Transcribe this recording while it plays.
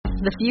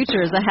The future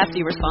is a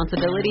hefty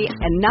responsibility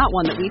and not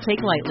one that we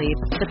take lightly.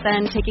 But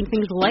then taking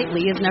things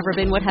lightly has never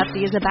been what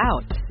Hefty is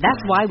about.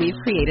 That's why we've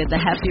created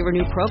the Hefty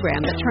Renew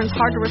program that turns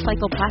hard to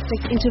recycle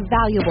plastics into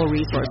valuable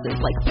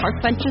resources like park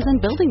benches and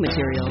building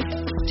materials.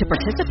 To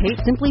participate,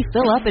 simply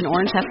fill up an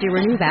orange Hefty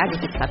Renew bag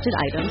with accepted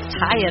items,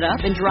 tie it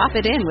up, and drop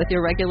it in with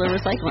your regular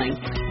recycling.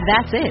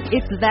 That's it.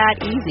 It's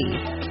that easy.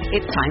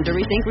 It's time to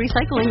rethink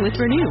recycling with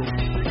Renew.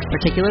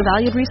 Particular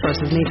valued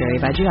resources may vary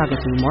by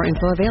geography. More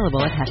info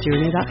available at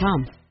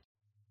heftyrenew.com.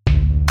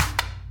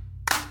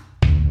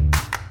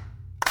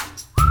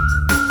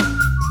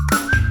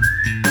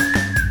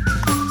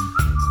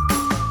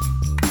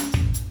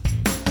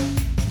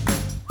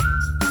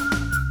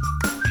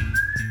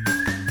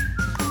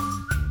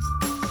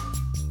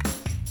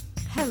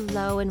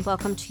 Hello and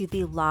welcome to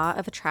the Law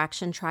of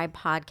Attraction Tribe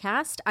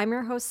podcast. I'm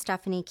your host,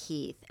 Stephanie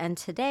Keith, and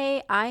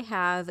today I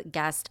have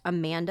guest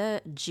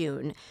Amanda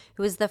June,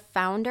 who is the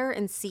founder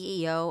and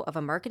CEO of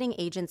a marketing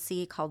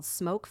agency called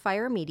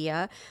Smokefire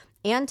Media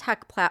and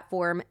tech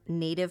platform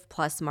Native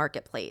Plus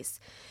Marketplace.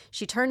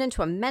 She turned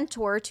into a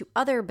mentor to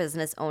other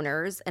business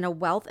owners and a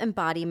wealth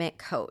embodiment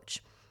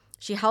coach.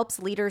 She helps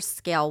leaders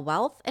scale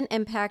wealth and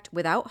impact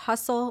without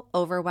hustle,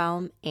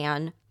 overwhelm,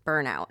 and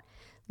burnout.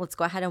 Let's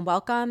go ahead and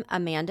welcome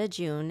Amanda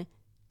June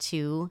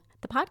to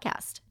the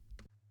podcast.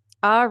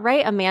 All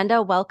right,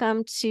 Amanda,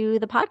 welcome to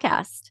the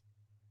podcast.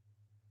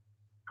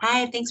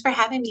 Hi, thanks for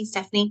having me,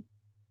 Stephanie.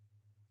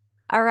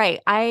 All right,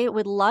 I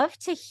would love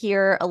to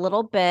hear a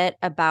little bit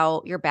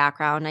about your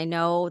background. I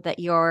know that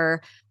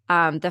you're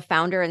the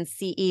founder and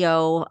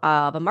CEO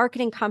of a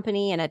marketing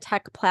company and a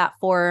tech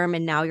platform,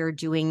 and now you're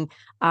doing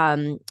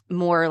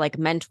more like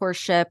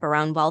mentorship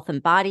around wealth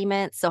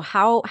embodiment. So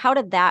how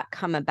did that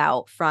come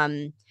about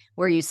from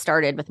where you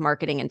started with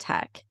marketing and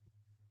tech?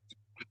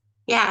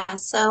 Yeah,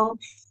 so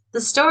the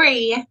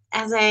story,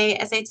 as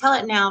I tell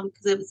it now,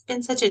 because it's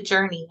been such a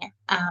journey,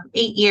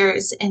 8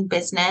 years in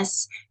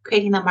business,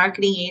 creating the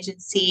marketing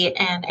agency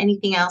and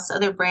anything else,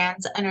 other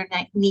brands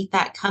underneath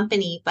that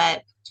company.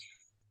 But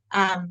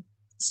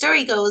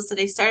story goes that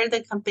I started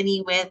the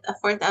company with a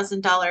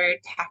 $4,000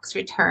 tax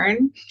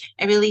return.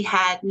 I really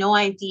had no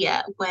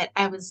idea what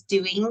I was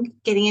doing,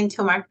 getting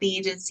into a marketing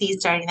agency,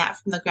 starting that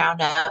from the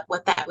ground up,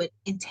 what that would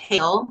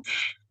entail.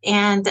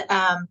 And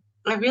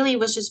I really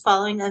was just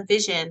following a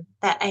vision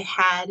that I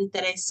had,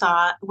 that I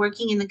saw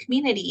working in the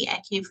community. I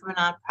came from a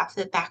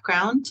nonprofit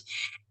background,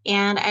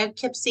 and I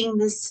kept seeing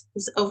this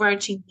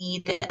overarching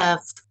need of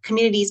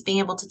communities being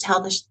able to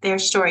tell their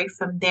story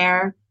from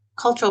their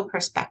cultural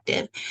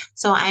perspective.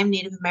 So I'm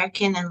Native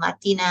American and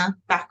Latina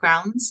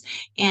backgrounds.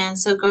 And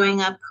so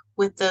growing up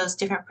with those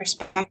different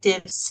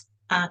perspectives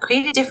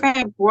created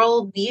different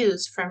world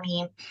views for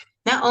me.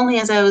 Not only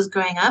as I was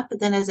growing up,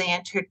 but then as I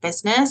entered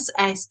business,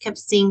 I kept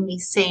seeing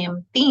these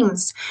same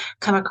themes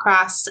come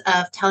across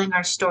of telling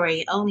our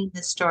story, owning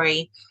the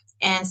story,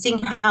 and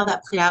seeing how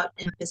that played out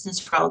in the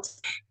business world.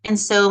 And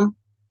so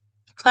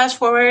flash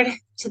forward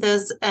to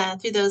those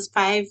through those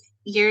 5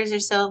 years or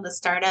so of the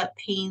startup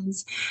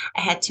pains. I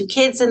had 2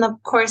 kids in the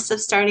course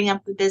of starting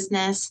up the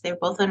business. They were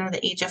both under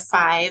the age of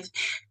 5.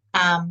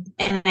 And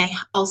I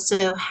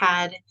also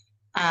had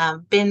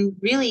been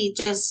really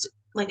just,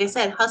 like I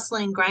said,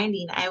 hustling,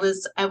 grinding. I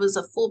was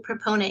a full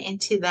proponent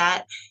into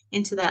that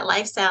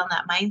lifestyle and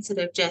that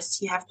mindset of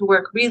just, you have to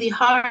work really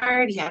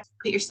hard, you have to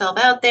put yourself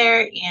out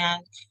there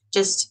and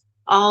just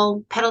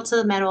all pedal to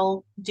the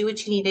metal, do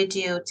what you need to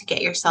do to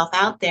get yourself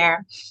out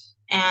there.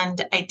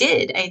 And I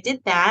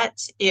did that.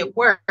 It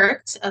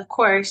worked. Of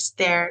course,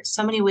 there are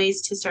so many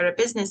ways to start a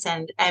business,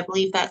 and I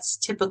believe that's a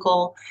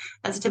typical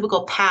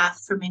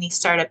path for many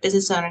startup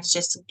business owners,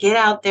 just to get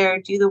out there,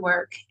 do the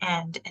work,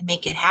 and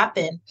make it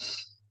happen.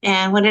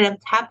 And what ended up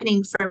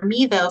happening for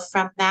me, though,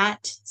 from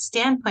that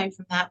standpoint,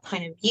 from that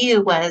point of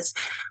view, was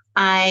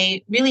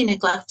I really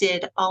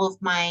neglected all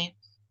of my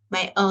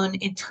own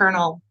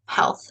internal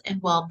health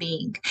and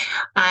well-being.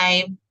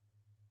 I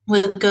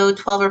would go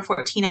 12 or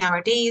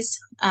 14-hour days,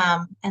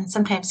 and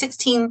sometimes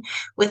 16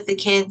 with the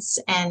kids,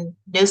 and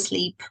no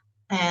sleep.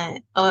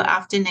 I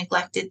often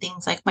neglected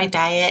things like my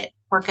diet,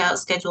 workout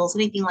schedules,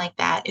 anything like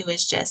that. It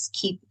was just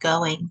keep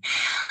going.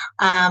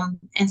 And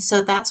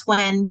so that's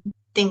when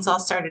things all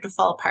started to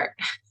fall apart.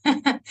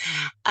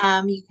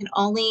 You can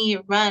only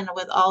run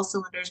with all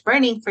cylinders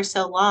burning for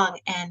so long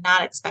and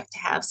not expect to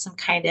have some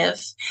kind of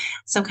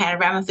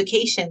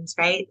ramifications,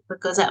 right?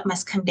 What goes up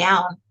must come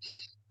down.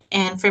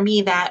 And for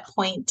me, that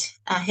point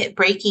hit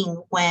breaking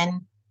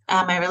when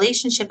my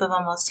relationship of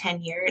almost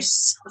 10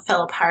 years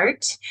fell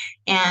apart,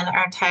 and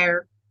our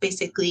entire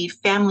basically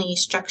family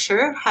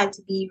structure had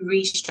to be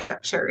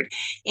restructured.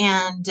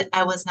 And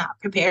I was not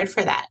prepared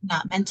for that,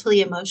 not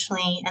mentally,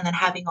 emotionally, and then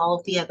having all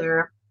of the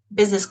other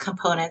business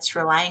components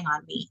relying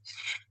on me.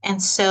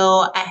 And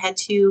so I had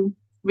to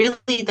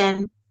really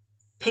then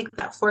pick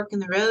that fork in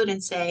the road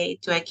and say,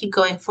 do I keep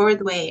going forward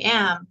the way I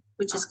am,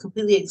 which is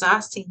completely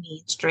exhausting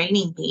me, it's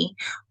draining me,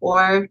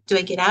 or do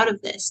I get out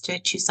of this? Do I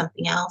choose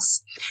something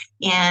else?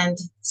 And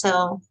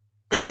so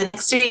The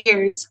next 3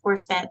 years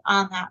were spent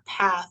on that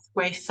path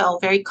where I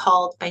felt very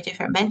called by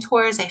different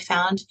mentors. I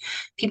found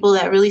people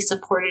that really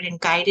supported and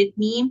guided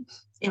me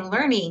in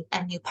learning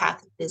a new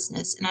path of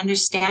business and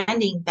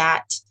understanding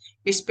that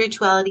your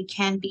spirituality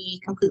can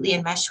be completely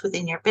enmeshed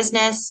within your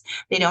business.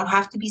 They don't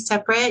have to be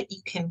separate.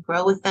 You can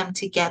grow with them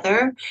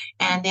together,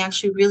 and they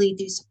actually really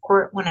do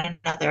support one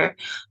another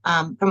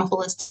from a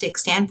holistic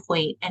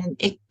standpoint.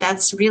 And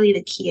that's really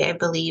the key, I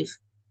believe,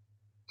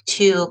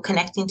 to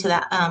connecting to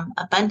that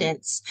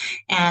abundance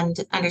and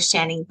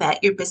understanding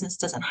that your business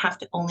doesn't have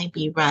to only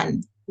be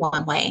run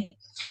one way.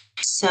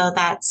 So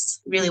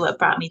that's really what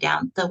brought me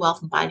down the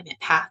wealth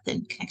embodiment path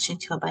and connection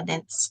to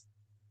abundance.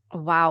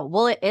 Wow.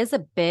 Well, it is a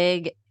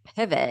big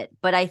pivot,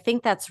 but I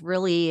think that's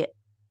really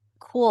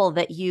cool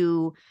that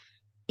you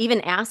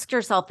even asked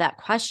yourself that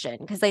question,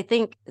 because I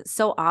think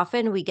so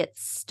often we get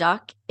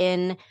stuck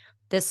in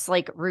this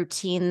like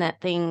routine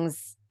that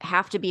things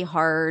have to be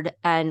hard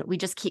and we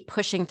just keep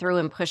pushing through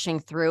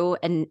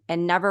and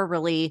never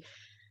really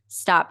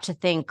stop to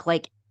think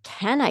like,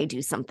 can I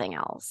do something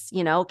else?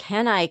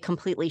 Can I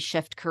completely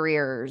shift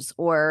careers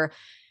or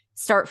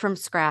start from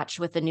scratch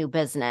with a new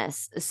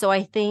business? So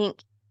I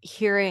think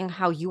hearing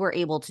how you were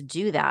able to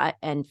do that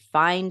and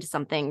find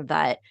something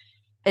that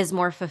is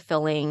more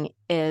fulfilling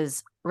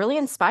is really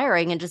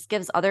inspiring and just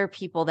gives other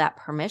people that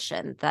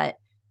permission that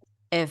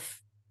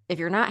if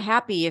you're not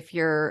happy, if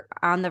you're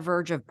on the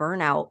verge of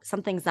burnout,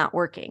 something's not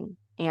working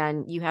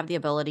and you have the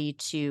ability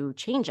to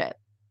change it.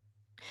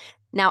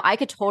 Now, I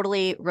could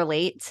totally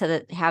relate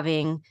to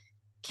having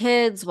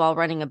kids while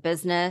running a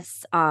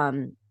business.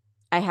 I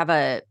have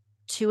a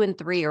 2 and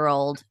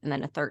 3-year-old and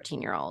then a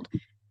 13-year-old.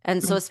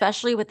 And so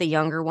especially with the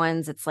younger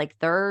ones, it's like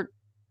they're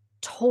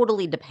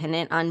totally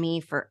dependent on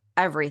me for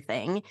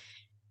everything.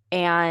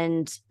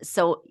 And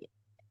so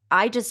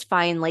I just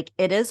find like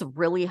it is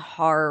really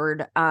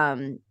hard,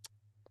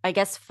 I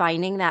guess,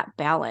 finding that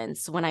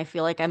balance when I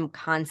feel like I'm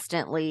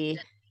constantly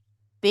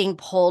being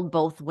pulled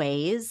both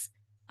ways.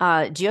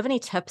 Do you have any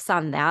tips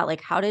on that?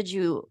 Like, how did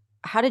you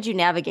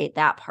navigate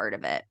that part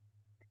of it?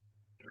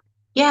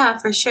 Yeah,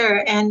 for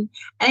sure. And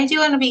I do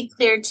want to be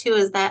clear too,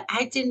 is that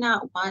I did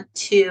not want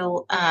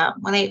to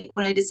when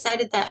I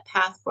decided that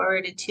path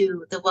forward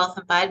into the wealth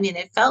embodiment,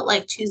 it felt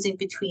like choosing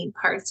between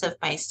parts of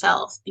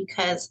myself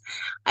because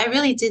I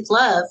really did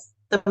love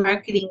the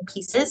marketing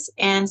pieces.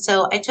 And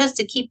so I chose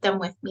to keep them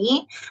with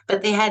me,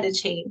 but they had to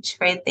change,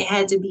 right? I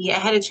had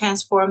to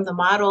transform the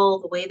model,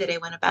 the way that I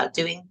went about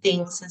doing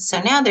things. And so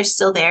now they're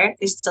still there,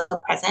 they're still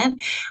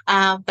present,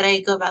 but I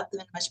go about them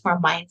in a much more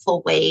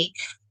mindful way,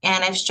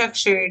 and I've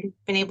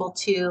been able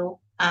to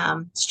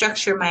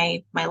structure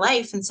my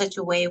life in such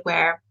a way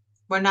where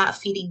we're not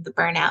feeding the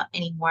burnout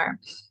anymore.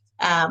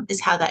 Is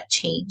how that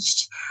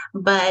changed.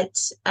 But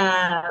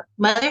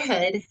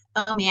motherhood,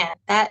 oh man,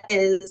 that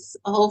is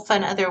a whole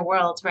fun other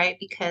world, right?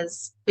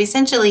 Because we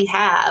essentially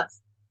have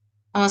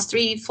almost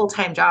 3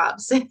 full-time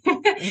jobs.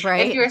 If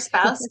Right. you're a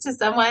spouse to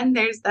someone,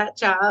 there's that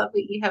job.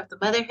 You have the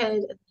motherhood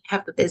and you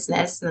have the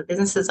business, and the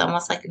business is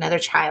almost like another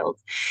child.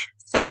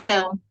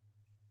 So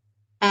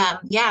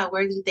yeah,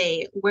 where do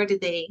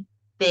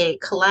they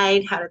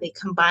collide? How do they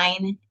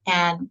combine?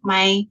 And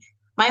my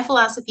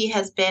philosophy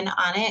has been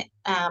on it,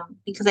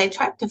 because I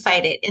tried to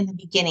fight it in the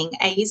beginning.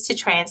 I used to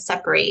try and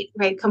separate,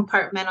 right,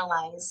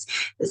 compartmentalize.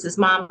 This is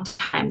mom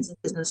times, this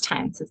is business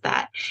times, is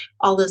that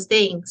all those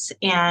things,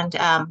 and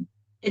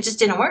it just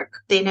didn't work.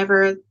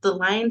 The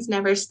lines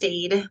never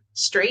stayed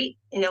straight.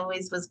 It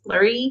always was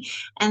blurry,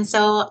 and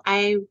so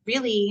I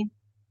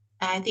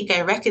think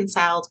I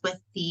reconciled with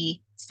the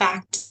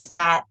fact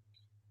that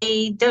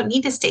they don't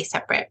need to stay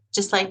separate,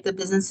 just like the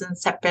business and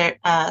separate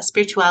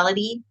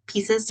spirituality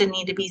pieces didn't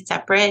need to be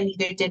separate,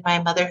 neither did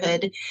my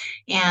motherhood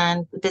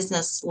and the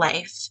business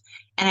life.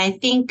 And I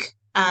think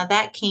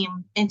that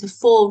came into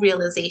full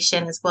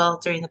realization as well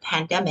during the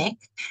pandemic.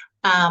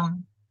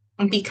 And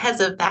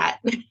because of that,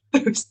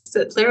 there's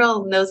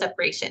literal no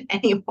separation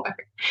anymore.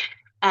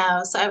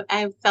 So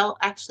I felt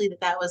actually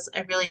that was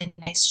a really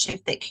nice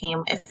shift that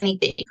came, if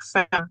anything,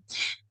 from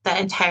that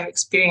entire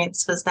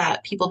experience, was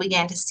that people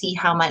began to see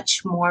how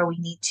much more we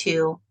need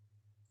to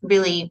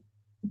really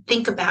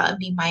think about and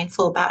be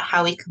mindful about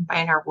how we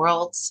combine our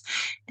worlds.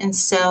 And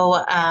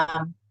so,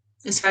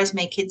 as far as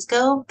my kids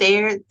go,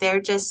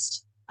 they're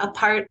just a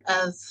part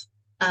of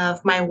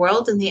my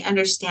world, and they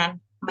understand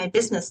my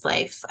business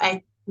life.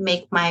 I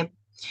make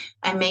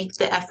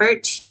the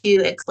effort to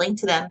explain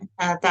to them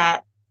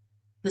that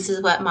this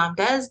is what mom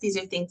does. These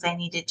are things I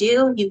need to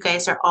do. You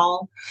guys are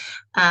all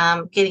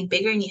getting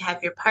bigger, and you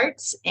have your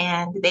parts,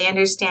 and they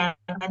understand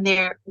when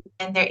they're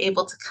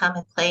able to come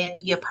and play and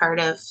be a part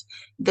of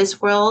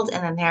this world.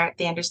 And then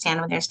they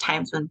understand when there's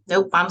times when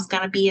nope, mom's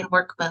gonna be in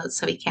work mode,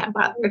 so we can't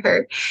bother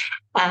her.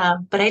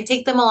 But I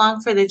take them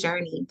along for the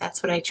journey.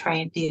 That's what I try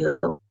and do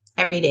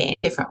every day in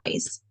different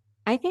ways.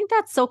 I think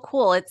that's so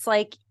cool. It's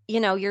like,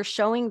 you're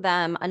showing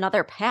them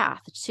another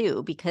path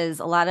too, because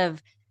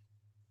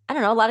I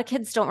don't know, a lot of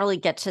kids don't really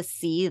get to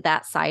see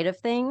that side of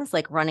things,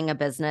 like running a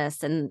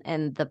business and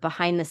the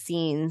behind the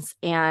scenes.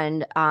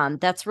 And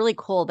that's really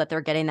cool that they're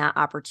getting that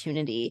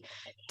opportunity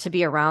to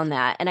be around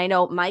that. And I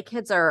know my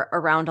kids are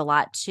around a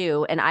lot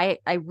too. And I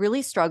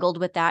really struggled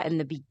with that in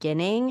the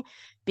beginning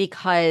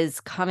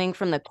because coming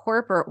from the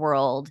corporate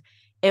world,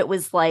 it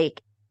was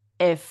like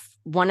if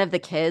one of the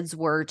kids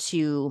were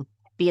to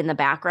be in the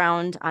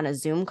background on a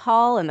Zoom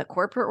call in the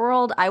corporate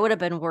world, I would have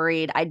been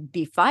worried I'd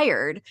be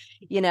fired,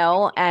 you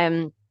know?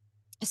 And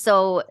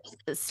so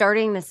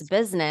starting this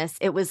business,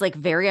 it was like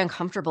very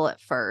uncomfortable at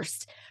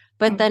first.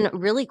 But then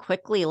really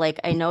quickly, like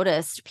I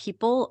noticed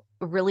people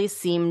really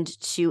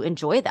seemed to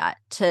enjoy that.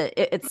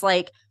 It's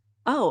like,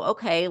 oh,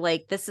 okay,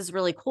 like this is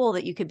really cool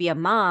that you could be a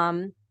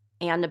mom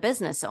and a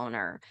business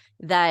owner,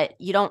 that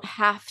you don't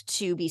have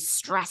to be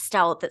stressed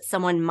out that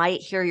someone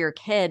might hear your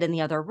kid in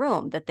the other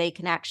room, that they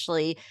can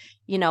actually,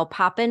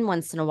 pop in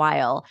once in a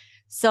while.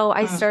 So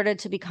I started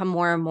to become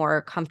more and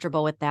more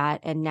comfortable with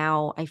that. And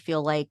now I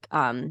feel like,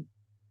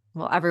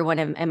 well, everyone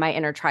in my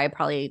inner tribe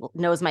probably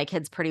knows my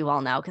kids pretty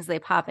well now because they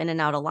pop in and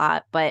out a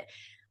lot. But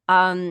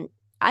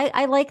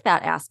I like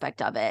that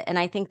aspect of it. And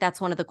I think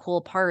that's one of the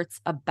cool parts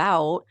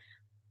about,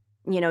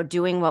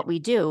 doing what we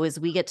do is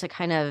we get to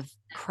kind of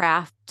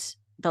craft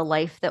the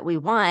life that we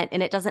want.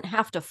 And it doesn't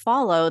have to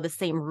follow the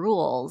same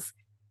rules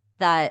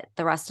that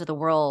the rest of the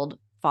world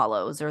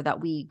follows or that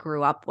we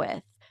grew up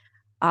with.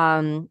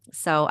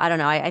 So I don't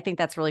know. I think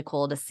that's really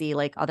cool to see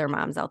like other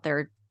moms out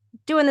there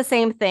doing the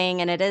same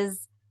thing. And it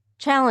is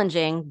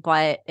challenging,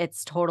 but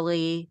it's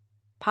totally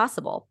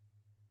possible.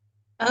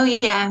 Oh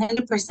yeah,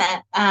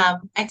 100%.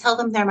 I tell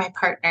them they're my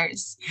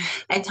partners.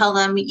 I tell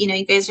them,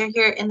 you guys are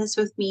here in this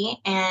with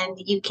me and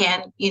you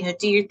can,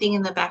 do your thing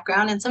in the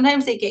background. And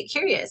sometimes they get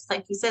curious.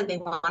 Like you said, they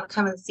want to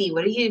come and see who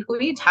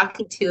are you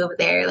talking to over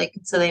there? Like,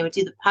 so they would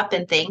do the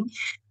pop-in thing.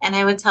 And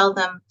I would tell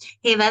them,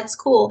 hey, that's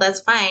cool.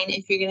 That's fine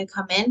if you're going to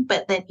come in,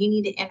 but then you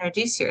need to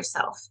introduce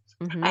yourself.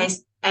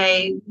 Mhm.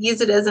 I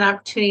use it as an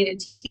opportunity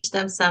to teach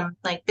them some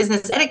like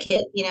business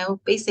etiquette,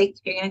 basic. If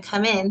you're going to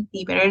come in,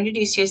 you better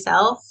introduce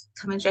yourself,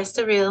 come address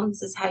the room.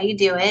 This is how you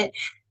do it.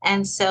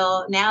 And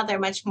so now they're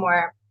much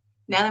more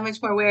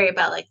wary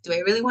about like, do I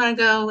really want to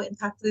go and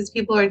talk to these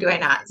people or do I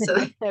not? So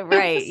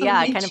Right. so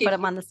Yeah. they Kind of put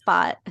them on the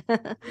spot.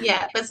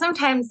 yeah, but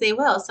sometimes they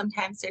will.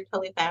 Sometimes they're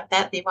totally fine with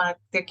that.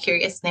 They're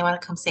curious and they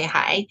want to come say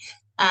hi.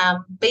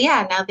 But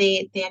yeah, now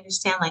they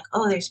understand like,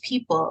 oh, there's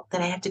people that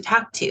I have to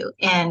talk to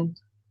and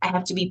I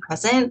have to be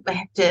present. I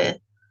have to,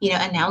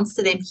 announce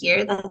that I'm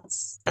here.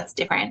 That's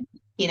different,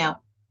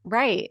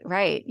 Right.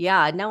 Right.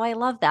 Yeah. No, I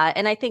love that.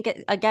 And I think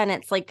again,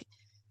 it's like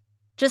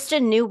just a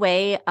new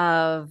way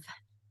of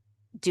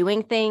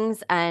doing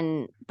things.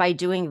 And by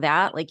doing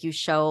that, like you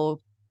show,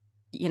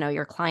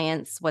 your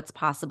clients what's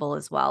possible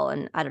as well.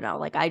 And I don't know,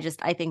 like I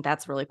think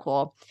that's really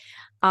cool.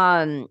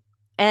 Um,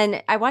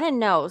 and I want to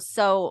know,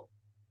 so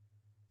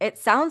it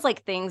sounds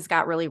like things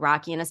got really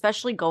rocky, and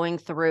especially going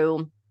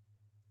through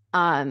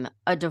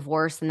a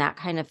divorce and that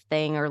kind of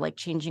thing, or like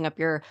changing up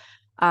your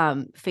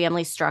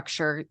family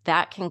structure,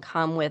 that can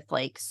come with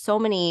like so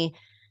many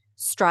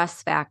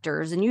stress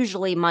factors, and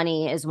usually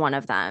money is one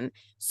of them.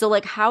 So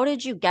like how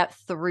did you get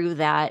through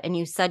that? And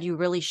you said you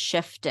really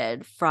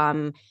shifted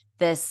from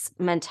this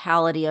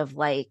mentality of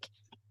like,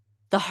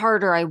 the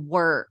harder I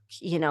work,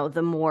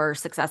 the more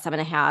success I'm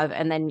going to have.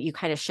 And then you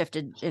kind of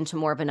shifted into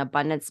more of an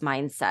abundance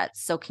mindset.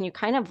 So can you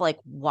kind of like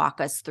walk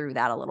us through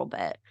that a little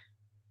bit?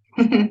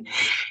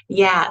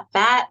 Yeah,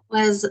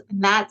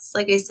 that's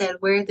like I said,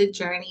 where the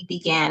journey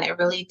began. It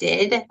really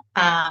did.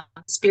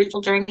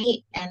 Spiritual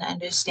journey and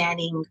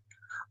understanding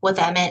what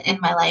that meant in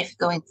my life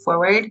going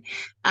forward.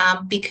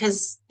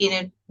 Because,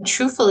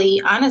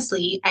 truthfully,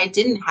 honestly, I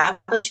didn't have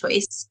a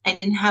choice. I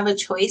didn't have a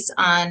choice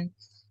on,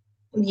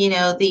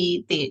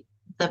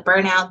 the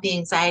burnout, the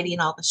anxiety,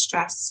 and all the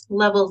stress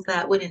levels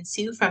that would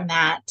ensue from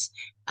that.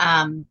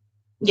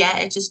 Yeah,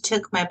 it just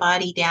took my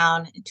body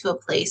down into a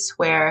place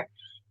where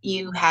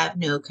you have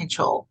no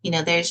control.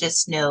 There's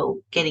just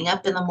no getting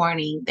up in the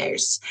morning.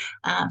 There's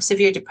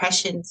severe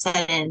depression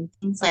set in,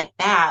 things like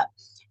that.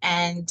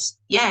 And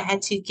yeah, I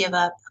had to give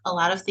up a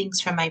lot of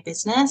things from my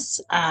business.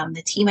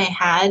 The team I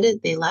had,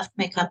 they left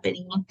my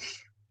company.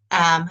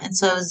 And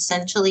so I was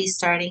essentially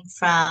starting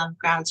from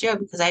ground zero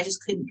because I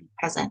just couldn't be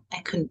present. I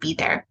couldn't be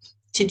there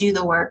to do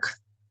the work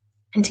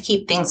and to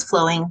keep things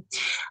flowing.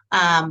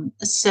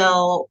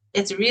 So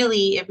it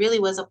really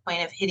was a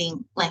point of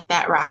hitting like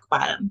that rock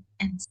bottom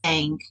and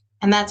saying,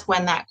 and that's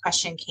when that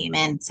question came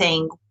in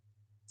saying,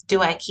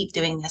 do I keep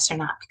doing this or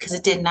not? Because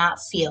it did not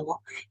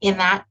feel in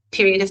that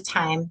period of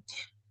time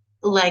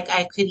like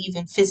I could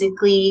even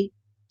physically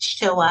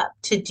show up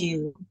to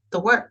do the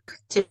work,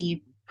 to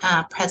be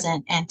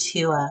present and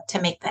to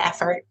make the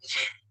effort.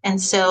 And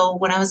so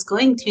when I was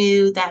going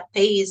through that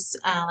phase,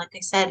 like I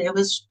said, it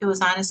was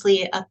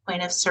honestly a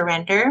point of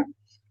surrender.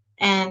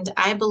 And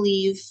I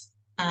believe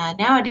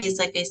nowadays,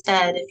 like I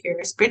said, if you're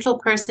a spiritual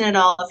person at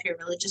all, if you're a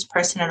religious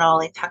person at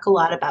all, I talk a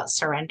lot about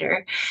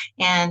surrender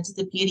and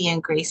the beauty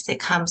and grace that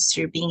comes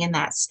through being in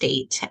that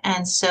state.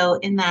 And so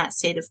in that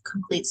state of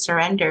complete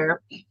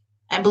surrender,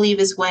 I believe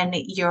is when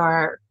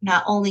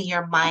not only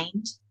your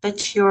mind,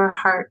 but your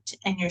heart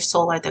and your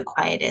soul are the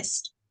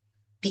quietest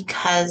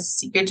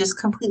because you're just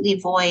completely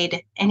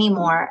void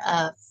anymore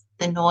of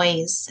the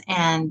noise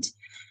and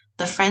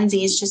the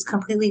frenzy is just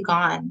completely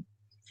gone.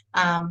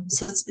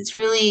 So it's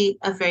really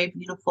a very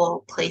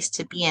beautiful place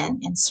to be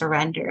in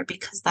surrender,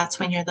 because that's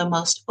when you're the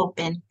most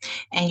open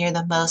and you're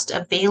the most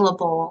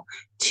available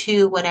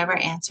to whatever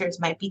answers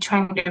might be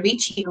trying to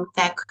reach you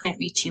that couldn't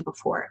reach you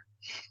before.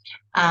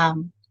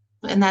 And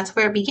that's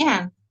where it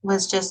began,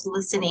 was just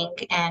listening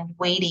and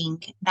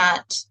waiting,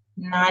 not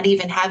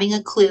even having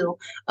a clue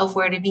of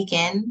where to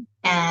begin.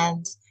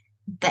 And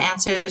the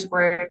answers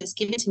were just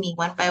given to me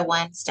one by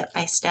one, step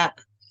by step.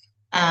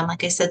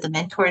 Like I said, the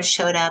mentors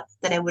showed up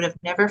that I would have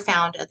never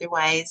found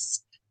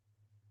otherwise.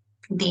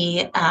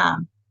 The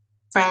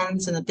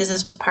friends and the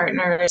business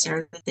partners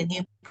or the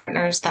new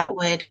partners that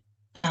would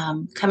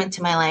come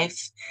into my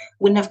life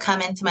wouldn't have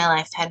come into my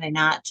life had I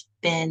not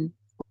been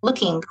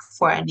looking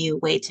for a new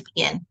way to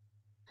begin.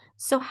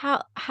 So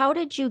how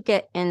did you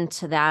get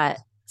into that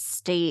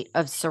state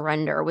of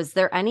surrender? Was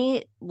there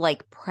any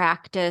like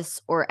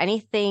practice or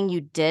anything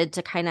you did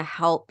to kind of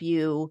help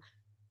you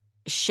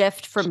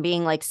shift from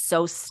being like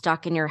so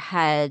stuck in your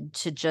head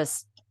to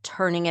just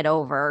turning it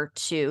over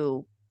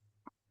to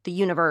the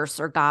universe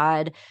or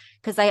God?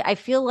 Because I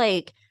feel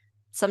like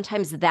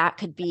sometimes that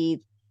could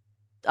be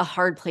a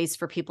hard place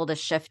for people to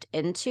shift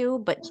into,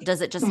 but does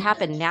it just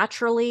happen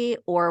naturally,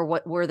 or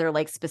what were there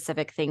like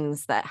specific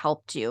things that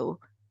helped you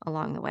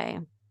along the way?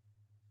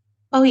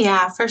 Oh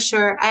yeah, for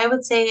sure. I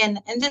would say, and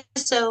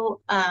just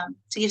so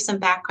to give some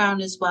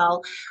background as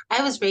well,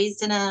 I was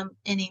raised in a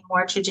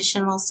more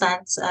traditional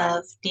sense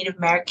of Native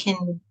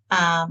American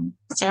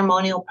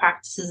ceremonial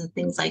practices and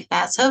things like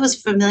that. So I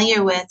was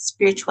familiar with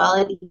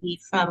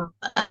spirituality from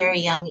a very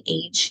young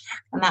age,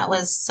 and that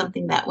was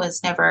something that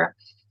was never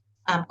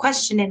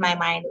questioned in my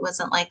mind. It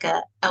wasn't like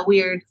a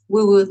weird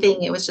woo-woo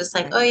thing. It was just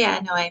like, oh yeah,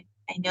 no, I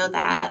know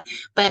that.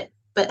 But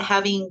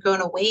having grown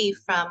away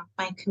from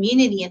my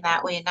community in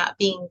that way and not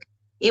being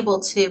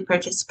able to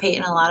participate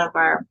in a lot of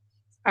our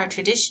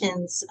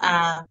traditions,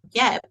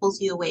 yeah, it pulls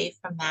you away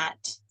from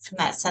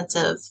that sense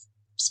of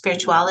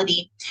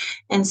spirituality.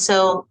 And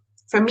so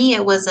for me,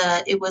 it was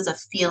a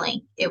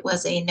feeling. It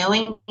was a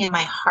knowing in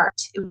my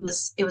heart. It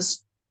was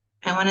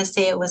I want to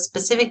say it was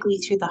specifically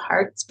through the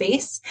heart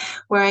space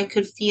where I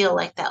could feel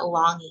like that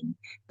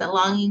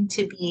longing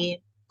to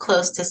be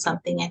close to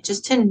something and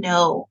just to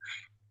know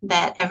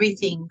that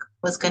everything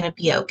was going to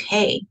be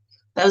okay.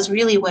 That was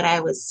really what I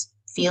was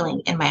feeling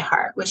in my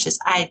heart, which is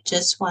I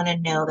just want to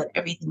know that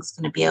everything's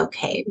going to be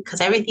okay,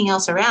 because everything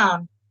else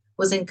around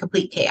was in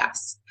complete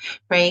chaos,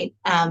 right?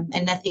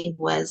 And nothing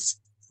was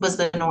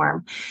the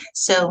norm.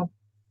 So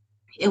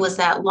it was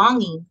that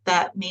longing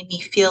that made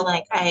me feel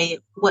like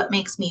what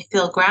makes me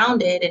feel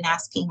grounded, and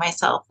asking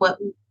myself,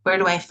 where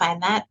do I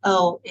find that?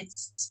 Oh,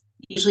 it's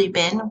usually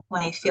been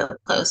when I feel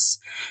close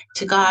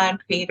to God,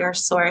 creator,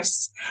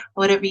 source,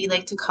 whatever you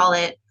like to call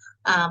it.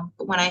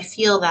 But when I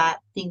feel that,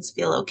 things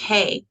feel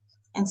okay.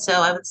 And so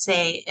I would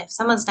say if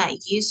someone's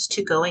not used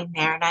to going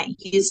there, not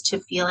used to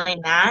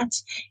feeling that,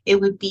 it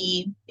would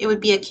be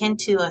akin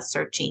to a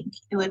searching.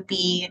 It would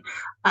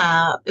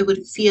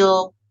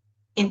feel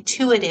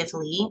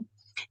intuitively.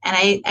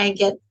 And I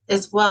get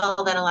as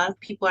well that a lot of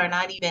people are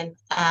not even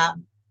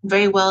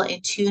very well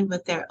in tune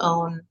with their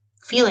own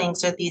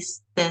feelings or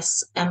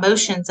this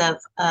emotions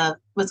of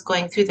what's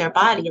going through their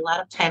body. A lot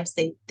of times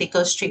they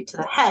go straight to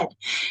the head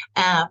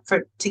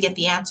to get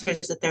the answers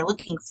that they're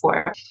looking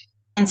for.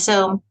 And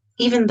so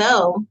even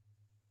though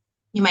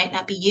you might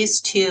not be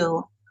used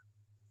to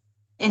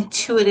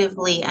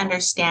intuitively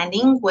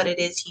understanding what it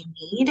is you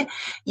need,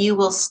 you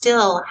will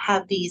still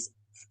have these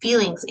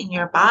feelings in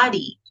your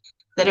body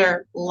that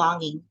are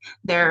longing,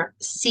 they're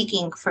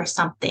seeking for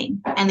something,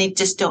 and they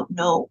just don't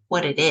know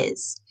what it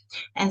is.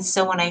 And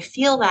so when I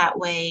feel that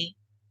way,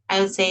 I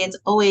would say it's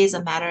always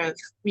a matter of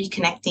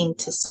reconnecting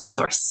to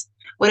source,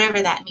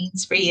 whatever that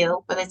means for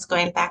you, whether it's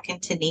going back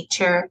into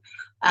nature,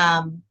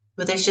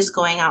 whether it's just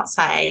going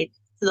outside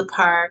to the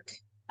park.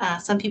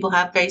 Some people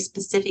have very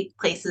specific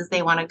places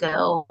they want to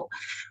go.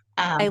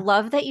 I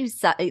love that you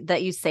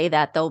say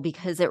that though,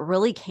 because it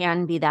really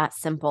can be that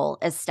simple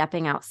as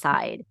stepping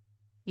outside.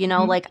 You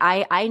know, Mhm. like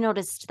I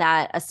noticed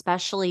that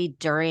especially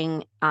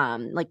during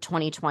like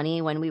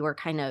 2020 when we were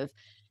kind of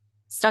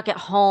stuck at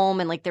home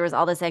and like there was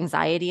all this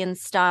anxiety and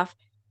stuff.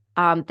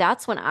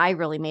 That's when I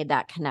really made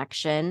that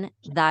connection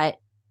that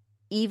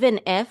even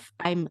if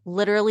I'm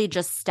literally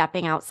just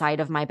stepping outside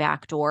of my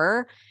back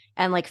door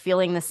and like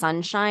feeling the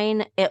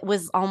sunshine, it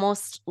was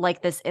almost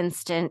like this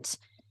instant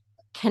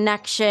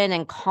connection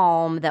and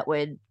calm that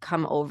would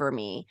come over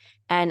me.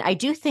 And I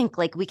do think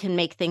like we can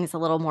make things a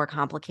little more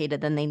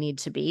complicated than they need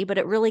to be, but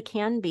it really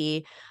can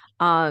be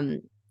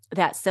um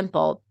that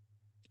simple.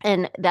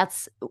 And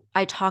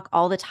I talk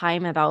all the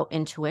time about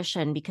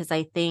intuition because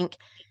I think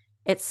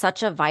it's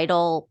such a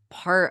vital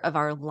part of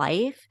our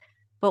life,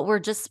 but we're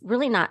just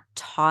really not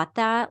taught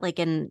that like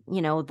in,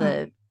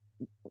 Mm.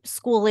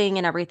 schooling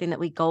and everything that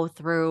we go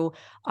through,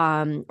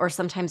 or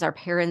sometimes our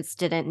parents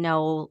didn't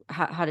know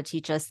how to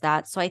teach us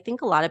that. So I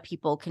think a lot of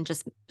people can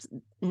just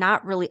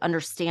not really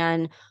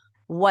understand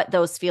what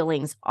those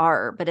feelings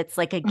are. But it's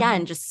like,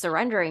 again, just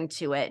surrendering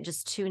to it,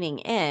 just tuning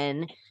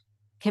in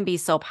can be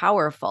so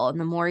powerful. And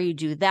the more you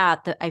do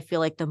that, I feel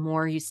like the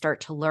more you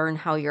start to learn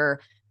how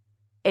your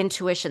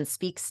intuition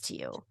speaks to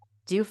you.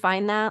 Do you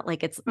find that?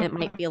 Like it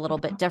might be a little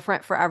bit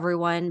different for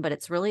everyone, but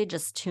it's really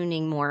just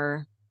tuning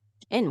more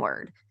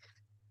inward.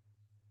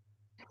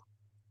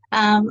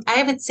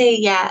 I would say,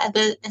 yeah,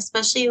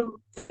 especially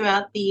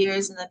throughout the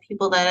years and the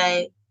people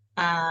that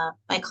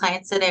my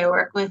clients that I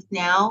work with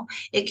now,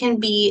 it can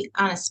be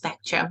on a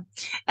spectrum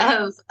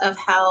of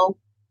how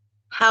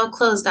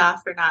closed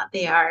off or not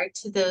they are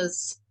to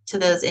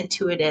those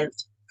intuitive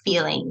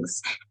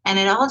feelings. And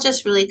it all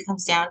just really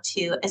comes down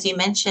to, as you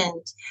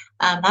mentioned,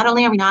 not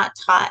only are we not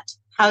taught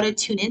how to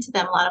tune into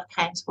them a lot of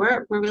times,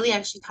 we're really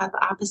actually taught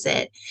the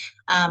opposite,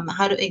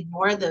 how to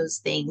ignore those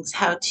things,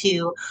 how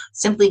to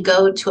simply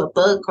go to a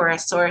book or a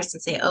source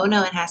and say, oh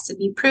no, it has to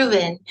be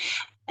proven.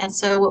 And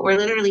so what we're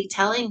literally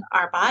telling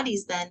our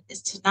bodies then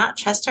is to not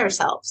trust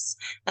ourselves.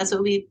 That's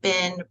what we've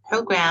been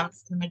programmed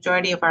for the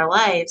majority of our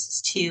lives,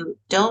 is to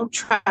don't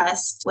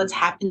trust what's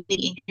happening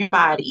in your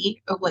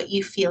body or what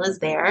you feel is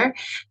there.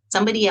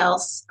 Somebody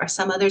else or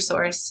some other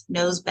source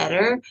knows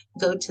better.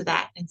 Go to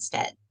that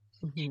instead.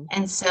 Mm-hmm.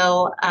 And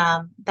so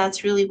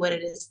that's really what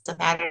it is. It's a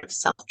matter of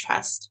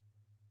self-trust.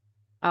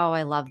 Oh,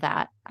 I love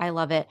that. I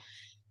love it.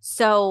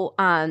 So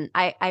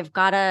I've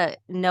got to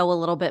know a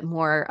little bit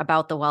more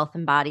about the wealth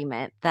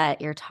embodiment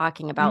that you're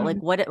talking about.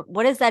 Mm-hmm. Like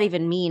what does that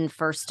even mean,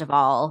 first of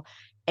all?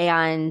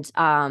 And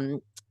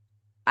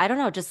I don't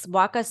know, just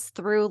walk us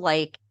through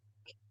like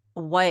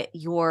what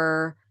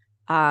your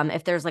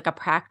if there's like a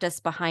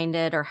practice behind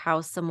it or how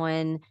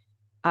someone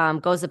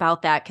goes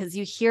about that. Because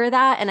you hear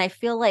that and I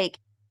feel like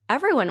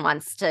everyone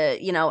wants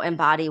to,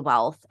 embody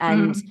wealth,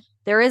 and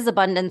there is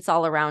abundance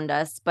all around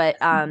us, but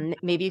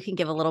maybe you can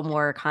give a little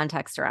more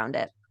context around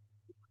it.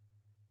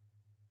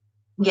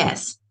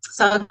 Yes.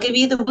 So I'll give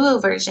you the woo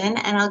version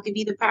and I'll give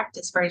you the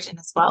practice version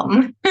as well.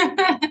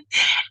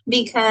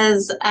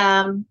 Because,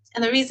 and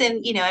the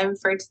reason, I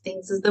refer to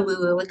things as the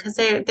woo-woo, because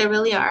there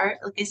really are,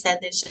 like I said,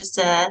 there's just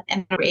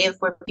an array of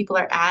where people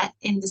are at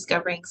in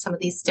discovering some of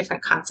these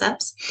different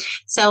concepts.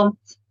 So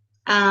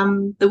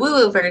the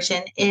woo-woo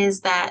version is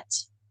that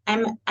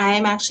I'm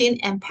actually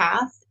an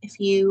empath. If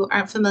you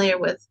aren't familiar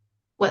with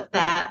what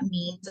that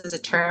means as a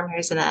term or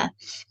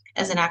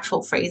as an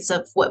actual phrase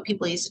of what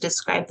people use to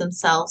describe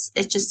themselves,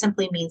 it just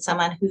simply means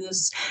someone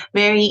who's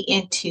very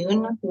in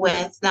tune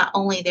with not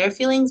only their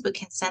feelings, but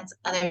can sense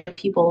other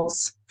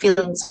people's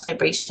feelings,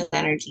 vibrations,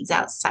 energies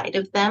outside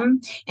of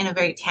them in a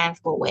very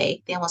tangible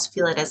way. They almost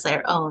feel it as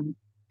their own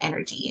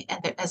energy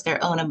and as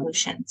their own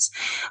emotions,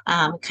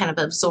 kind of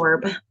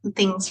absorb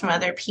things from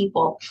other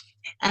people.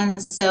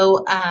 And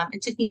so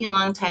it took me a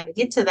long time to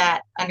get to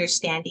that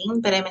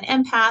understanding, but I'm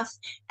an empath,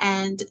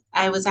 and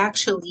I was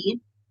actually,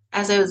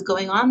 as I was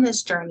going on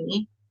this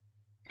journey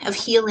of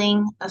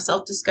healing, of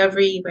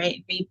self-discovery,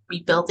 right,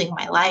 rebuilding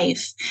my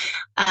life,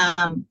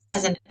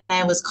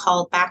 I was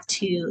called back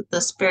to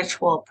the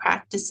spiritual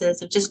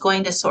practices of just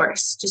going to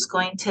source, just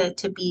going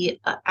to be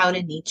out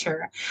in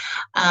nature.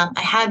 I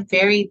had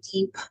very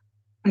deep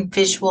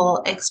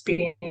visual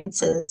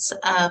experiences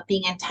of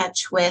being in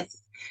touch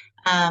with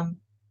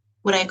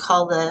what I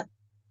call the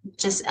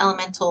just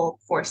elemental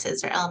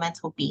forces or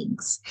elemental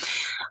beings.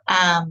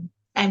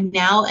 I'm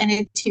now an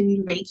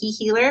attuned Reiki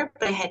healer,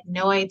 but I had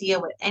no idea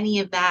what any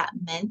of that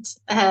meant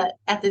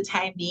at the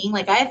time being.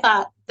 Like, I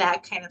thought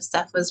that kind of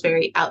stuff was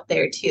very out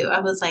there too.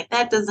 I was like,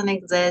 that doesn't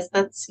exist.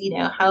 That's,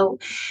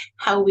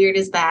 how weird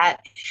is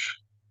that?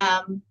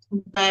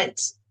 But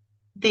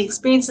the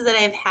experiences that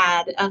I've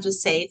had, I'll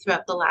just say,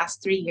 throughout the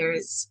last 3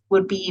 years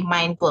would be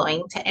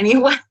mind-blowing to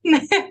anyone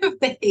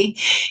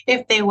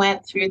if they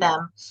went through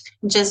them,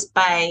 just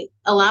by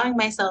allowing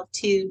myself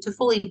to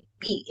fully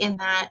be in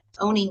that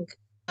owning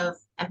of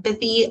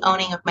empathy,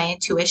 owning of my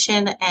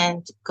intuition,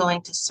 and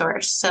going to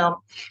source.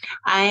 So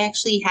I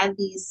actually had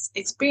these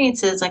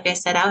experiences, like I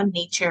said, out in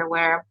nature,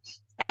 where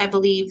I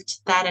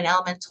believed that an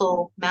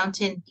elemental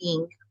mountain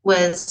being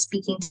was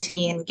speaking to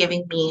me and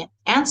giving me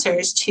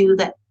answers to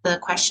the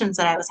questions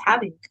that I was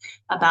having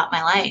about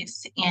my life.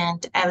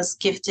 And I was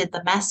gifted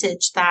the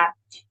message that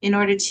in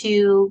order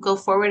to go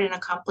forward and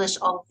accomplish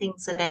all the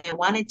things that I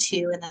wanted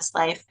to in this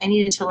life, I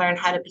needed to learn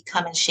how to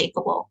become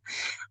unshakable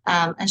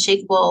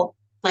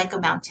like a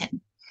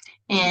mountain.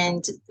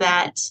 And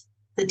that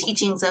the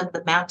teachings of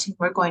the mountain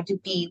were going to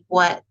be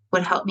what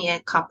would help me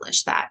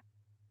accomplish that.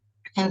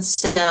 And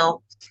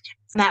so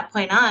from that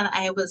point on,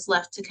 I was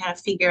left to kind of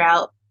figure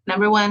out,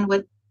 number one,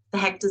 what the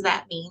heck does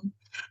that mean?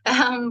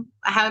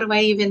 How do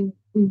I even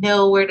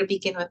know where to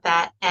begin with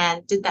that?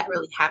 And did that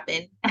really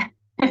happen?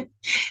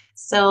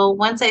 So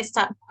once I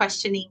stopped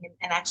questioning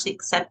and actually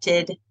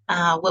accepted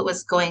what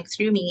was going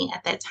through me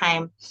at that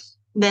time,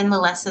 then the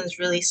lessons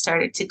really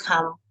started to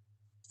come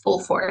full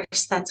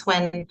force. That's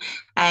when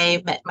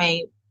I met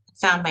my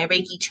found my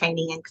Reiki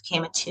training and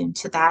became attuned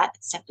to that,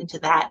 stepped into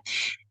that.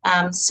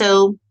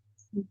 So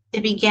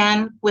it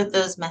began with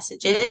those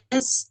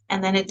messages,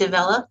 and then it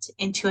developed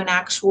into an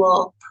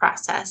actual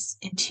process,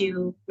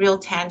 into real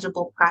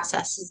tangible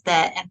processes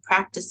that and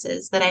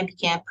practices that I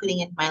began putting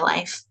in my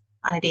life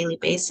on a daily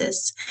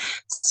basis.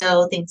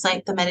 So things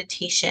like the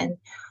meditation,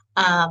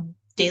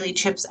 daily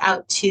trips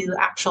out to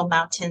actual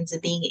mountains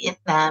and being in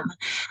them,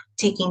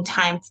 taking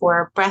time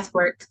for breath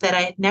work that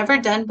I had never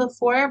done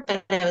before,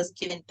 but I was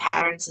given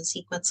patterns and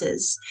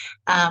sequences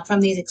from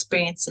these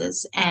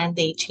experiences, and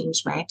they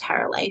changed my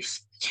entire life.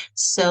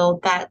 So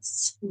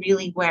that's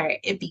really where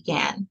it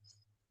began.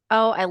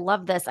 Oh, I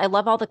love this. I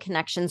love all the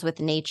connections with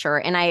nature.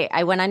 And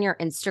I went on your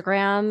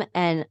Instagram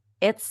and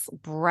it's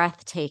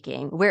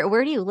breathtaking.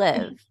 Where do you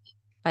live,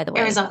 by the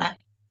way? Arizona.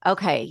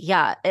 Okay.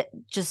 Yeah.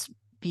 Just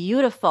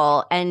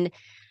beautiful. And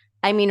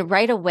I mean,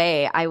 right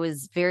away, I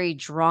was very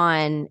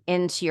drawn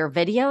into your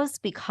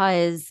videos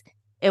because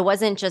it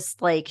wasn't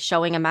just like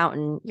showing a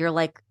mountain. You're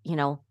like,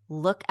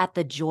 look at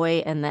the joy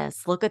in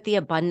this, look at the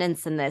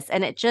abundance in this.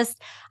 And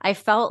I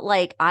felt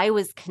like I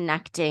was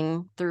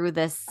connecting through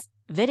this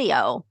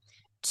video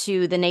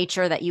to the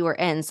nature that you were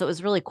in. So it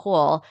was really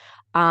cool.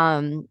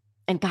 And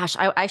gosh,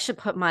 I should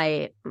put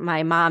my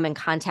mom in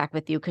contact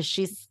with you because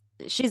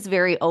she's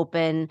very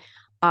open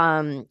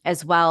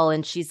as well.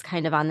 And she's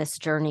kind of on this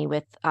journey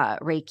with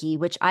Reiki,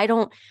 which I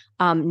don't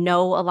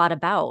know a lot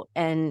about.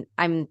 And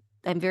I'm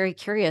very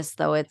curious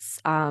though. It's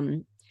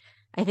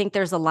I think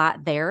there's a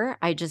lot there.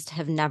 I just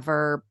have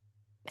never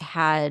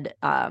had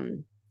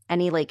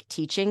any like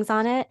teachings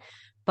on it.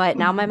 But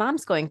now my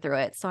mom's going through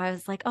it. So I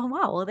was like, oh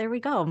wow, well there we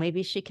go.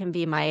 Maybe she can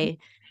be my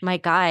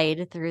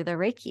guide through the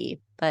Reiki.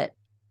 But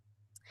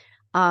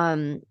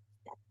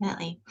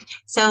Definitely.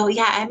 So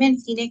yeah, I'm in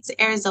Phoenix,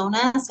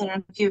 Arizona. So I don't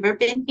know if you've ever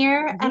been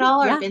here at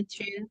all or been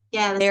through,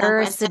 the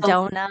there's Southwest. So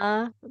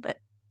Sedona. But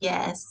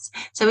yes.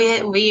 So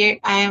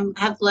I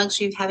have the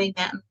luxury of having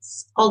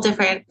mountains, all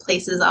different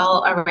places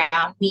all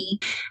around me.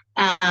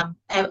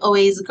 I've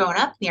always grown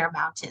up near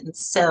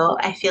mountains, so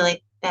I feel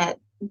like that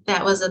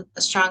was a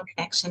strong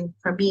connection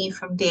for me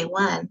from day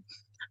one.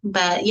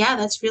 But yeah,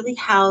 that's really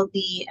how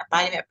the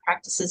embodiment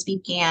practices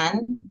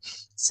began.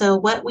 So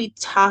what we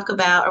talk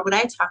about, or what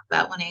I talk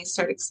about when I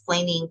start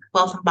explaining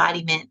wealth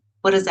embodiment,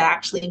 what does that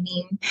actually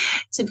mean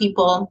to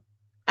people?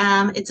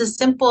 It's the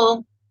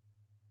simple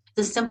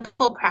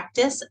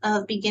practice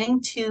of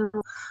beginning to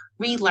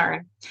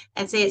relearn.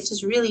 I'd say it's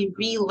just really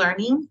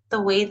relearning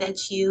the way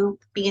that you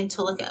begin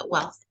to look at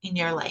wealth in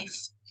your life.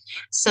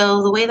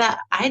 So the way that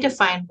I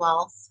define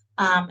wealth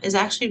is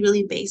actually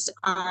really based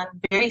on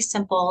very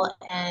simple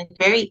and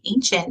very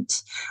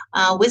ancient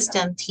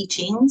wisdom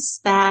teachings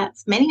that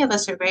many of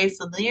us are very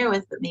familiar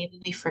with, but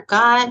maybe we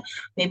forgot,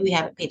 maybe we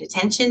haven't paid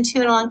attention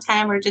to in a long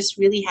time, or just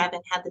really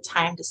haven't had the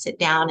time to sit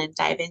down and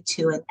dive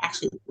into and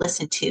actually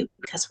listen to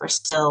because we're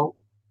so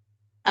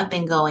up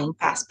and going,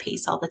 fast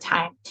paced all the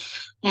time.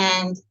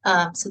 And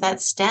so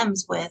that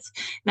stems with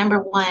number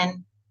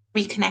one,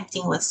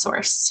 reconnecting with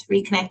source,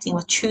 reconnecting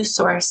with true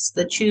source,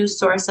 the true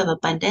source of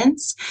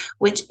abundance,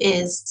 which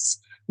is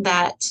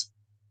that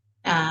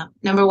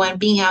number one,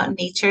 being out in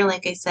nature,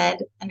 like I said,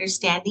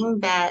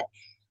 understanding that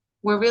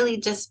we're really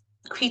just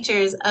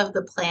creatures of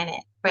the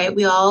planet, right?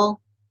 We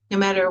all, no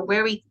matter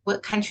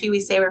what country we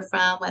say we're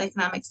from, what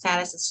economic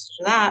status is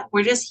that,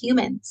 we're just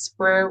humans.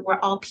 We're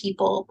all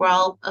people. We're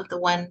all of the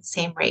one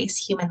same race,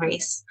 human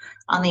race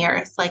on the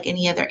earth, like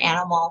any other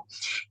animal.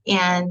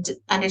 And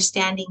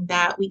understanding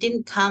that we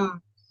didn't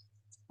come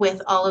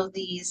with all of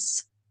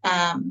these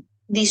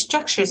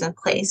structures in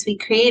place. We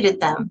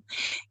created them.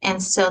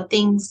 And so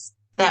things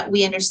that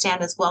we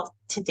understand as wealth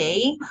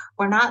today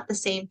were not the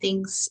same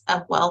things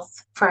of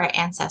wealth for our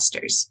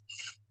ancestors.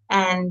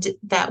 And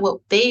that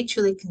what they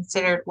truly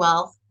considered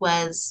wealth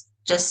was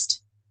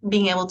just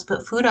being able to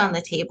put food on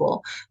the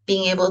table,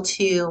 being able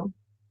to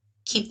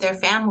keep their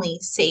family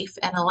safe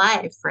and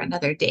alive for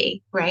another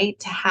day, right?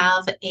 To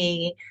have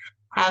a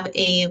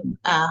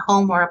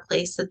home or a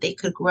place that they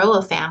could grow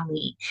a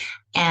family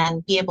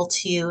and be able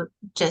to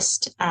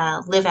just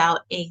live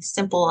out a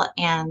simple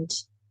and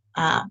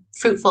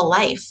fruitful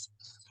life.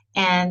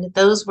 And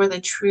those were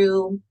the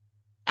true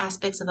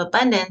aspects of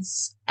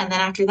abundance. And then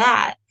after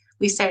that,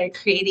 we started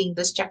creating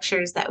the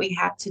structures that we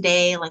have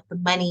today, like the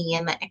money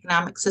and the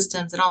economic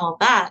systems and all of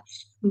that.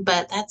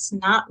 But that's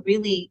not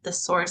really the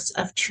source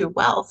of true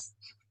wealth.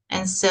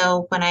 And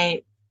so when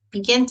I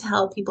begin to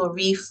help people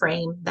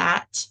reframe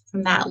that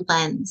from that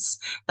lens,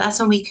 that's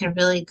when we can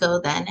really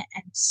go then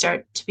and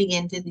start to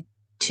begin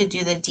to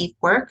do the deep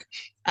work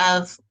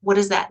of what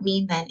does that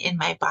mean then in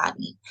my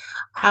body?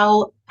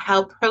 How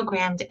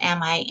programmed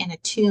am I and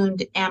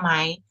attuned am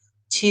I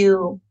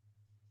to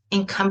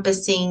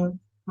encompassing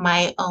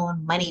my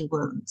own money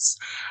wounds?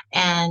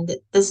 And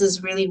this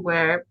is really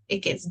where it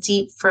gets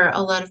deep for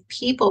a lot of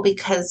people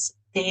because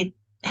they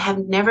have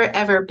never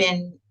ever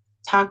been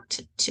taught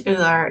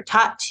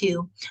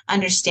to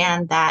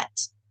understand that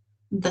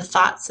the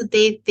thoughts that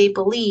they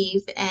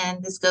believe,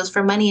 and this goes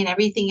for money and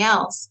everything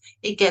else,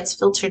 it gets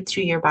filtered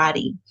through your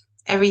body.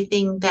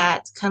 everything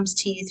that comes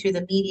to you through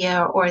the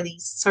media or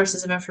these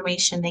sources of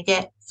information, they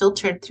get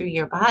filtered through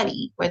your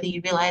body, whether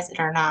you realize it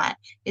or not.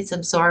 It's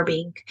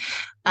absorbing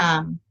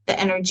the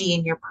energy,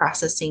 and you're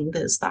processing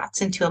those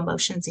thoughts into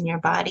emotions in your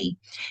body.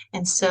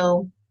 And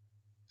so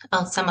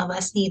some of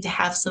us need to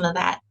have some of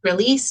that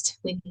released.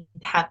 We need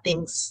to have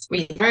things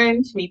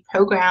relearned,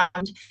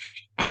 reprogrammed,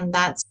 and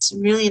that's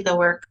really the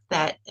work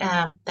that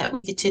we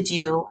get to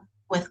do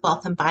with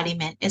wealth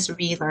embodiment, is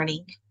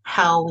relearning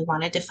how we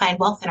want to define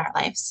wealth in our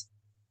lives.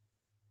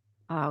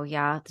 Oh,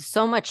 yeah. There's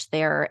so much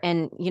there.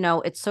 And,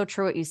 it's so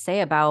true what you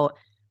say about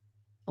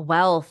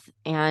wealth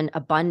and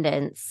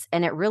abundance.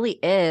 And it really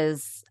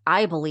is,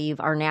 I believe,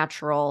 our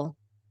natural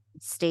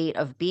state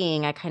of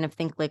being. I kind of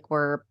think like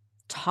we're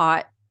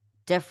taught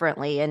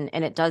differently, and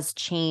it does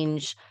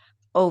change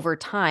over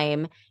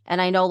time.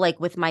 And I know, like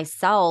with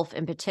myself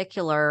in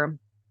particular,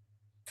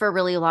 for a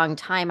really long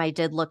time, I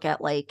did look at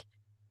like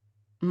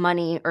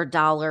money or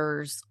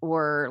dollars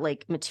or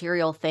like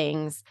material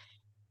things.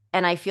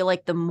 And I feel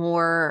like the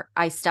more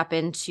I step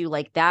into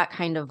like that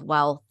kind of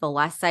wealth, the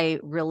less I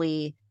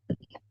really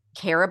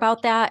care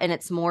about that. And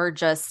it's more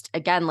just,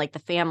 again, like the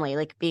family,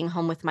 like being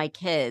home with my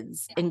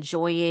kids,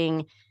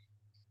 enjoying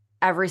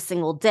every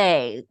single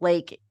day,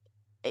 like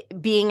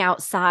being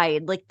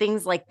outside, like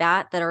things like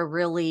that are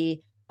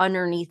really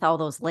underneath all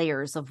those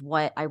layers of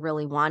what I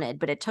really wanted.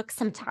 But it took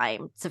some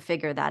time to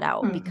figure that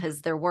out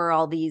because there were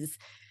all these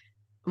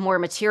more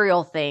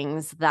material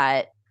things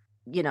that,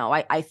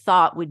 I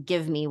thought would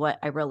give me what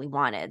I really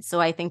wanted. So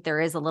I think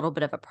there is a little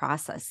bit of a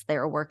process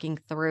there, working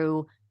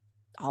through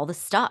all the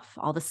stuff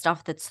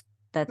that's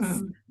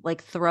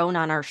like thrown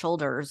on our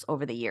shoulders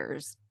over the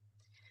years.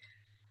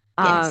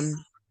 Yes.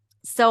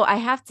 So I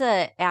have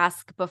to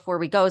ask before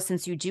we go,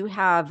 since you do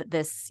have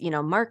this,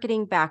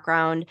 marketing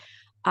background,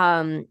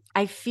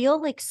 I feel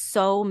like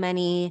so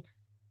many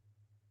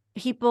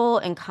people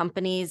and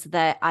companies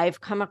that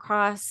I've come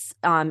across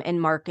in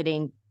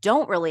marketing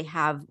don't really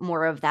have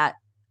more of that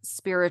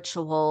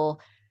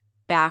spiritual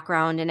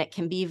background, and it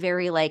can be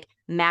very like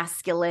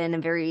masculine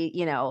and very,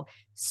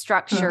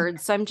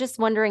 structured. So I'm just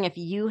wondering if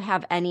you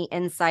have any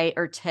insight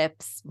or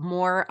tips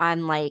more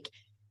on like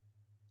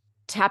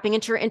tapping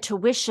into your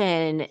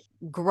intuition,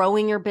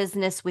 growing your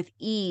business with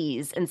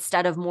ease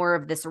instead of more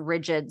of this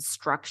rigid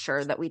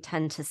structure that we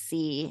tend to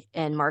see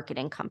in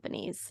marketing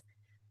companies.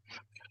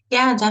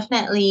 Yeah,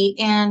 definitely.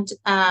 And,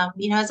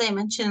 as I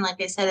mentioned,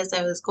 like I said, as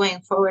I was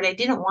going forward, I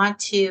didn't want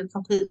to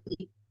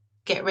completely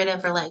get rid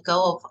of or let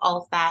go of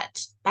all of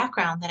that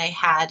background that I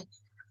had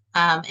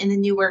in the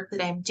new work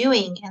that I'm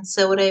doing. And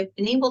so what I've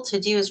been able to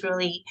do is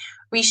really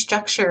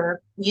restructure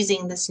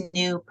using this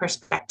new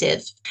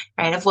perspective,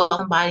 right, of wealth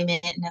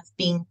embodiment and of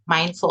being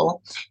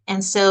mindful.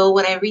 And so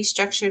what I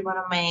restructured one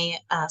of my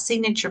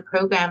signature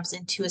programs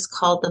into is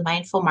called the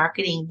Mindful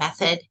Marketing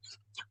Method,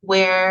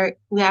 where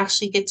we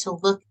actually get to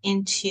look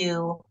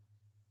into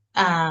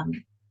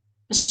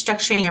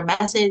structuring your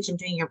message and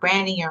doing your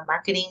branding, your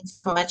marketing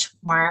from a much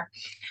more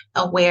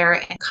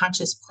aware and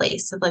conscious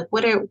place of like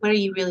what are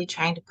you really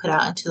trying to put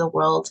out into the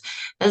world?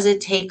 Does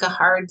it take a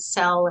hard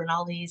sell and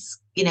all these,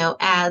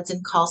 ads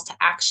and calls to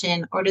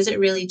action, or does it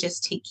really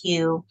just take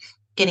you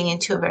getting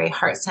into a very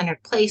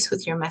heart-centered place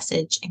with your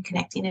message and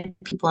connecting to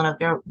people in a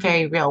very,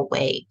 very real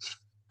way?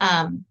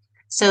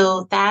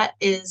 So that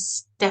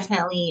is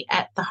definitely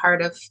at the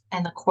heart of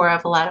and the core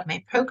of a lot of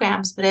my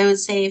programs. But I would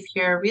say if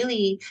you're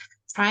really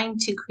trying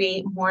to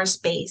create more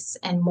space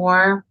and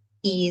more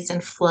ease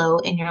and flow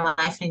in your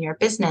life and your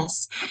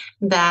business,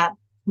 that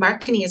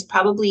marketing is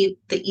probably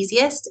the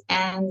easiest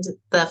and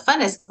the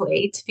funnest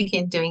way to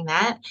begin doing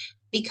that,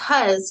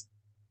 because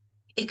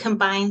it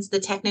combines the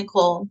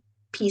technical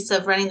piece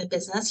of running the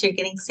business. You're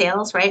getting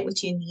sales, right,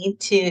 which you need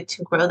to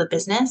grow the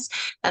business.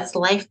 That's the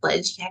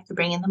lifeblood. You have to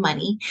bring in the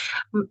money.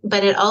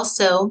 But it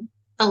also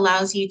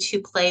allows you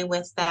to play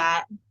with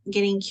that,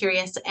 getting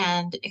curious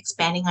and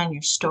expanding on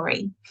your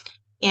story.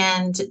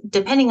 And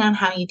depending on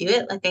how you do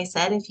it, like I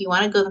said, if you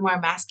want to go the more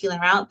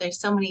masculine route,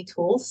 there's so many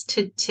tools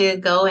to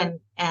go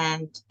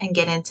and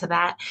get into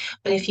that.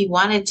 But if you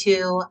wanted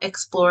to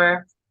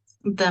explore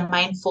the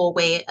mindful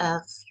way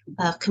of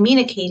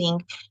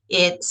communicating,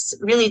 it's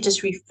really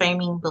just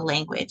reframing the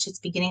language. It's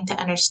beginning to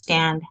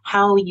understand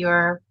how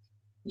you're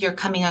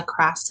coming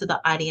across to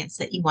the audience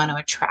that you want to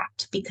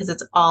attract, because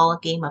it's all a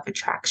game of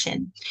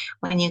attraction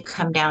when you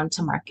come down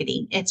to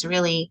marketing. It's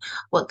really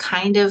what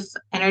kind of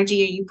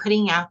energy are you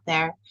putting out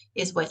there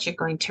is what you're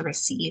going to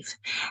receive.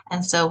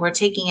 And so we're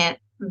taking it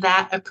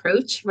that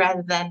approach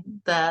rather than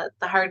the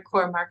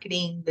hardcore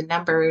marketing, the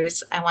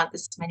numbers, I want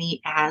this many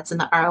ads and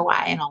the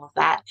ROI and all of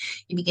that.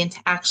 You begin to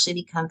actually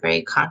become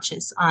very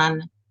conscious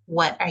on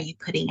what are you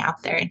putting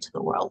out there into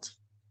the world.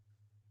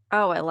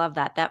 Oh, I love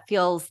that. That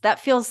feels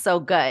so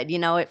good.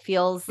 It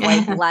feels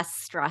like less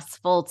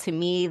stressful to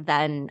me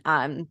than,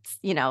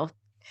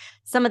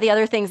 some of the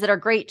other things that are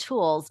great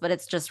tools, but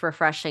it's just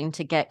refreshing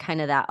to get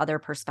kind of that other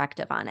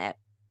perspective on it.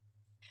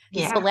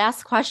 Yeah. So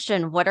last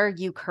question, what are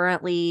you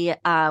currently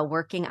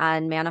working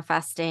on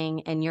manifesting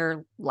in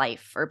your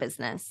life or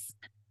business?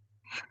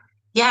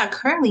 Yeah,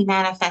 currently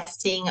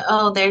manifesting.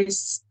 Oh,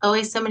 there's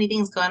always so many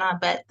things going on,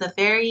 but the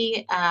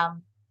very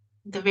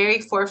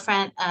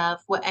forefront of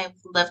what I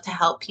would love to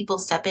help people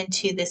step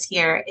into this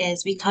year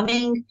is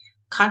becoming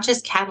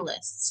conscious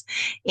catalysts.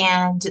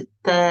 And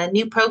the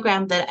new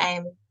program that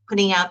I'm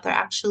putting out there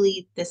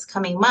actually this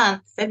coming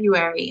month,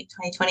 February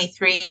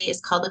 2023, is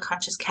called the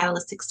Conscious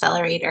Catalyst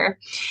Accelerator.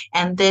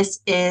 And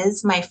this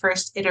is my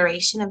first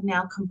iteration of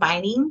now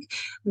combining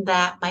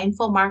that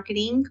mindful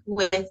marketing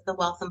with the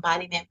wealth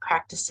embodiment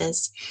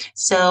practices.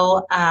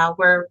 So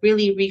we're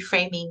really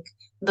reframing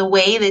the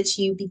way that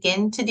you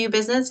begin to do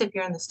business if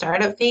you're in the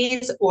startup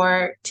phase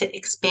or to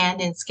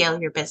expand and scale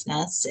your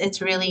business.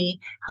 It's really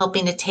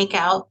helping to take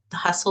out the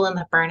hustle and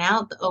the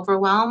burnout, the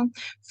overwhelm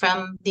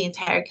from the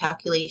entire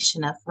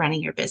calculation of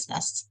running your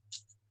business.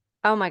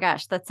 Oh my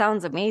gosh, that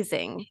sounds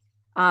amazing.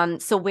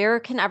 So where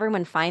can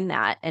everyone find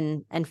that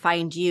and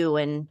find you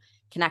and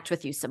connect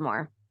with you some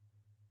more?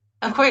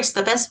 Of course,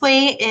 the best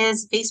way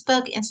is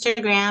Facebook,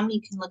 Instagram. You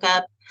can look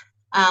up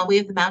we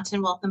have the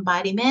Mountain Wealth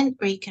Embodiment,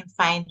 where you can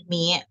find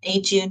me. A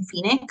June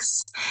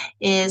Phoenix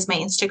is my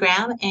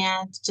Instagram,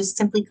 and just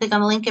simply click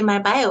on the link in my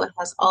bio. It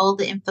has all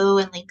the info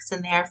and links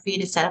in there for you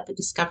to set up a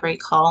discovery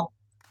call.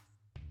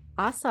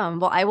 Awesome.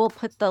 Well, I will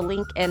put the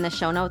link in the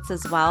show notes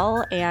as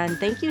well. And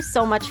thank you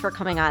so much for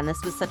coming on.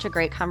 This was such a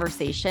great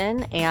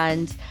conversation,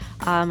 and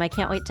I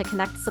can't wait to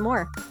connect some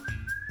more.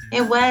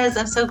 It was.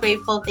 I'm so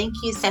grateful. Thank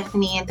you,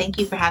 Stephanie, and thank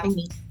you for having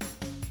me.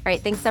 All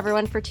right. Thanks,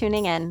 everyone, for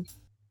tuning in.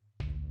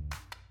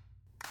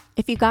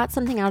 If you got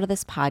something out of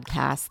this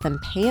podcast, then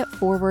pay it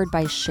forward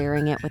by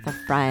sharing it with a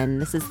friend.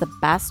 This is the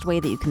best way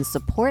that you can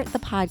support the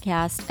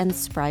podcast and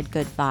spread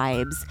good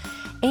vibes.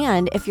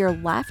 And if you're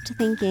left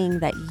thinking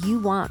that you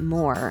want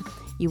more,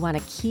 you want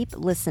to keep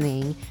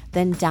listening,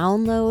 then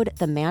download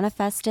the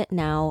Manifest It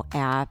Now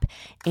app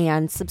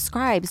and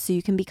subscribe so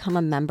you can become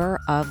a member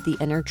of the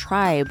Inner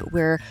Tribe,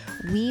 where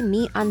we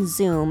meet on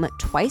Zoom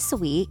twice a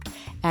week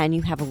and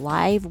you have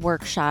live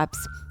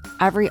workshops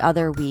every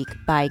other week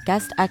by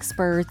guest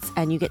experts,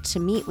 and you get to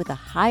meet with a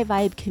high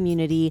vibe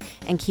community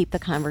and keep the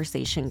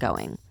conversation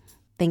going.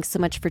 Thanks so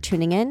much for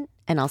tuning in,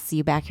 and I'll see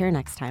you back here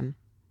next time.